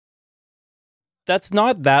that's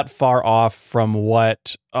not that far off from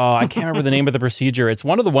what I can't remember the name of the procedure. It's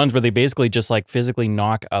one of the ones where they basically just like physically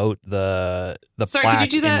knock out the plaque could you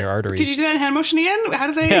do that? in your arteries. Could you do that in hand motion again? How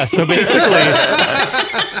do they? Yeah, so basically,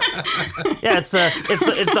 yeah, it's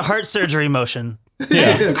the heart surgery motion.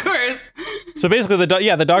 Yeah, of course. So basically,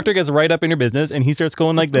 the doctor gets right up in your business and he starts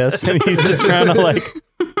going like this, and he's just trying to like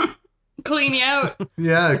clean you out.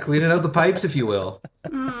 Yeah, cleaning out the pipes, if you will.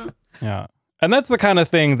 Yeah. And that's the kind of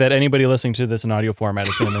thing that anybody listening to this in audio format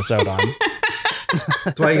is going to miss out on.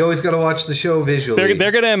 That's why you always got to watch the show visually.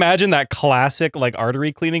 They're going to imagine that classic like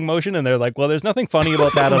artery cleaning motion, and they're like, well, there's nothing funny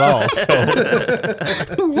about that at all.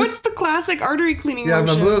 So. What's the classic artery cleaning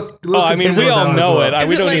motion? Look I mean, we all know it.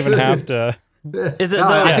 We don't even have to. Is it?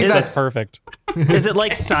 I think that's perfect. Is it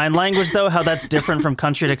like sign language though? How that's different from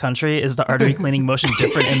country to country? Is the artery cleaning motion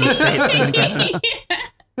different in the States than in Canada?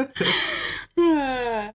 Yeah.